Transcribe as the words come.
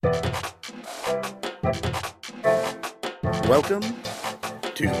Welcome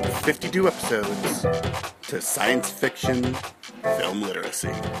to 52 episodes to Science Fiction Film Literacy.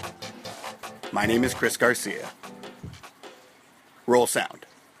 My name is Chris Garcia. Roll sound.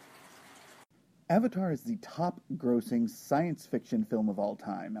 Avatar is the top-grossing science fiction film of all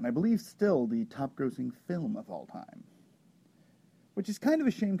time, and I believe still the top-grossing film of all time. Which is kind of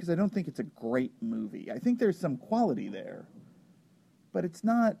a shame because I don't think it's a great movie. I think there's some quality there, but it's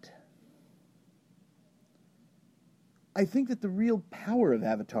not... I think that the real power of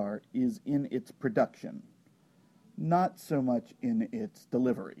Avatar is in its production, not so much in its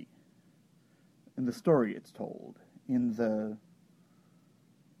delivery, in the story it's told, in the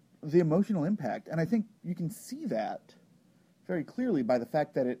emotional impact. And I think you can see that very clearly by the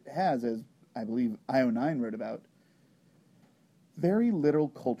fact that it has, as I believe IO9 wrote about, very little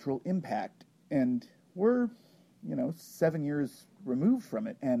cultural impact. And we're, 7 years removed from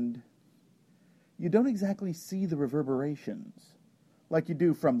it, and you don't exactly see the reverberations like you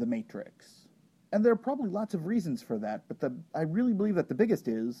do from The Matrix. And there are probably lots of reasons for that, but I really believe that the biggest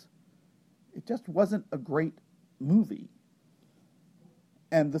is it just wasn't a great movie.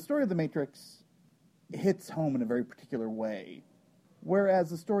 And the story of The Matrix hits home in a very particular way, whereas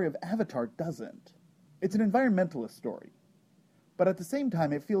the story of Avatar doesn't. It's an environmentalist story, but at the same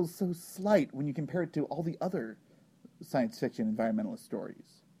time it feels so slight when you compare it to all the other science fiction environmentalist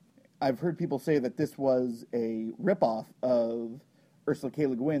stories. I've heard people say that this was a ripoff of Ursula K.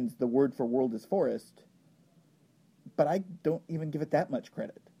 Le Guin's The Word for World is Forest, but I don't even give it that much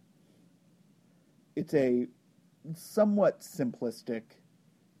credit. It's a somewhat simplistic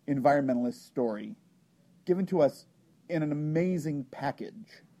environmentalist story given to us in an amazing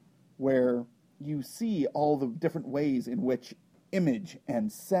package where you see all the different ways in which image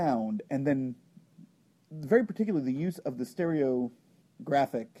and sound, and then very particularly the use of the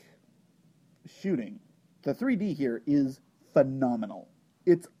stereographic shooting. The 3D here is phenomenal.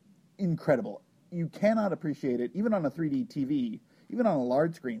 It's incredible. You cannot appreciate it, even on a 3D TV, even on a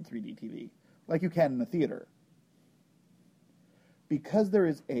large screen 3D TV, like you can in a theater. Because there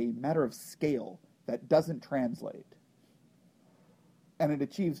is a matter of scale that doesn't translate. And it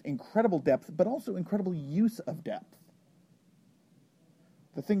achieves incredible depth, but also incredible use of depth.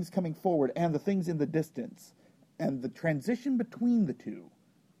 The things coming forward and the things in the distance, and the transition between the two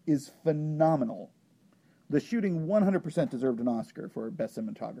is phenomenal. The shooting 100% deserved an Oscar for Best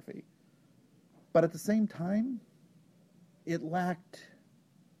Cinematography. But at the same time, it lacked...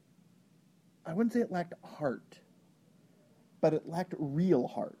 I wouldn't say it lacked heart, but it lacked real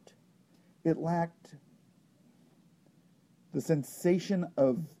heart. It lacked the sensation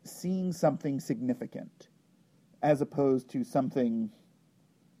of seeing something significant as opposed to something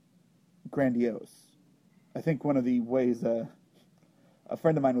grandiose. I think one of the ways a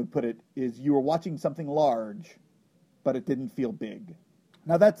friend of mine would put it is you were watching something large, but it didn't feel big.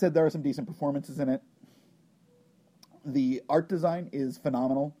 Now that said, there are some decent performances in it. The art design is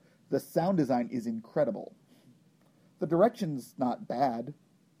phenomenal. The sound design is incredible. The direction's not bad.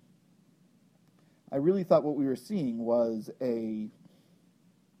 I really thought what we were seeing was a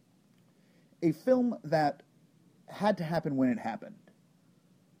film that had to happen when it happened.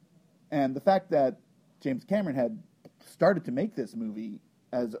 And the fact that James Cameron had started to make this movie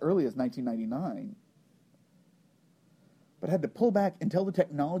as early as 1999, but had to pull back until the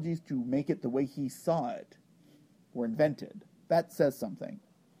technologies to make it the way he saw it were invented. That says something.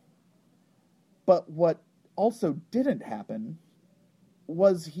 But what also didn't happen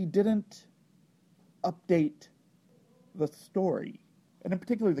was he didn't update the story, and in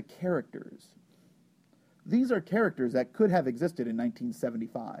particular the characters. These are characters that could have existed in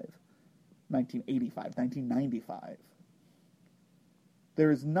 1975, 1985, 1995.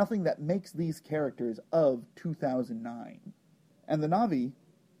 There is nothing that makes these characters of 2009. And the Na'vi,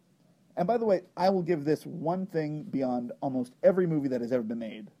 and by the way, I will give this one thing beyond almost every movie that has ever been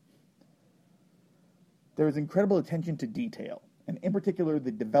made. There is incredible attention to detail, and in particular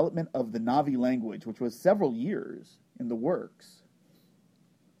the development of the Na'vi language, which was several years in the works.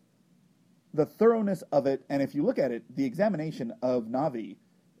 The thoroughness of it, and if you look at it, the examination of Na'vi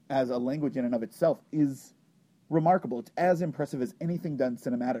as a language in and of itself is remarkable. It's as impressive as anything done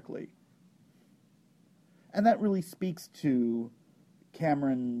cinematically. And that really speaks to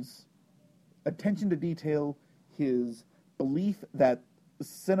Cameron's attention to detail, his belief that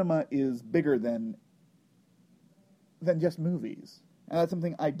cinema is bigger than just movies. And that's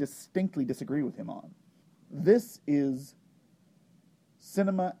something I distinctly disagree with him on. This is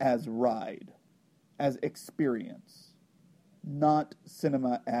cinema as ride, as experience, not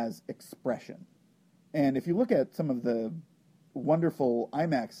cinema as expression. And if you look at some of the wonderful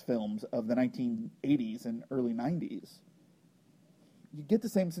IMAX films of the 1980s and early 90s, you get the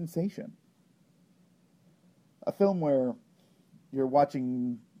same sensation. A film where you're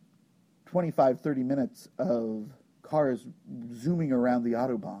watching 25, 30 minutes of cars zooming around the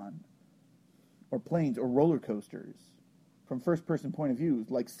Autobahn, or planes, or roller coasters, from first-person point of views,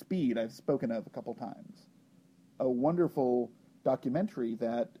 like Speed, I've spoken of a couple times. A wonderful documentary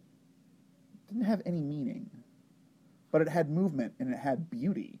that didn't have any meaning, but it had movement and it had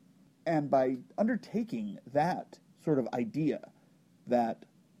beauty. And by undertaking that sort of idea that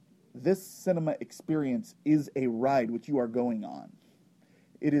this cinema experience is a ride which you are going on,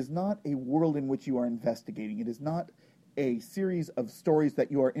 it is not a world in which you are investigating. It is not a series of stories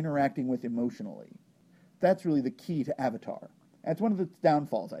that you are interacting with emotionally. That's really the key to Avatar. And it's one of its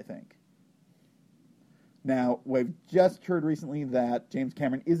downfalls, I think. Now, we've just heard recently that James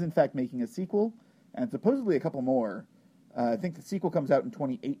Cameron is in fact making a sequel, and supposedly a couple more. I think the sequel comes out in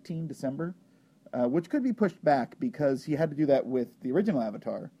 2018, December, which could be pushed back because he had to do that with the original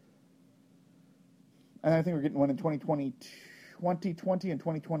Avatar. And I think we're getting one in 2020 and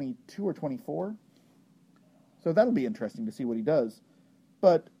 2022 or 24. So that'll be interesting to see what he does.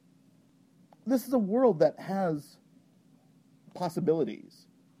 But this is a world that has possibilities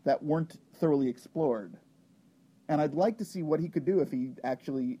that weren't thoroughly explored. And I'd like to see what he could do if he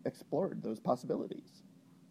actually explored those possibilities.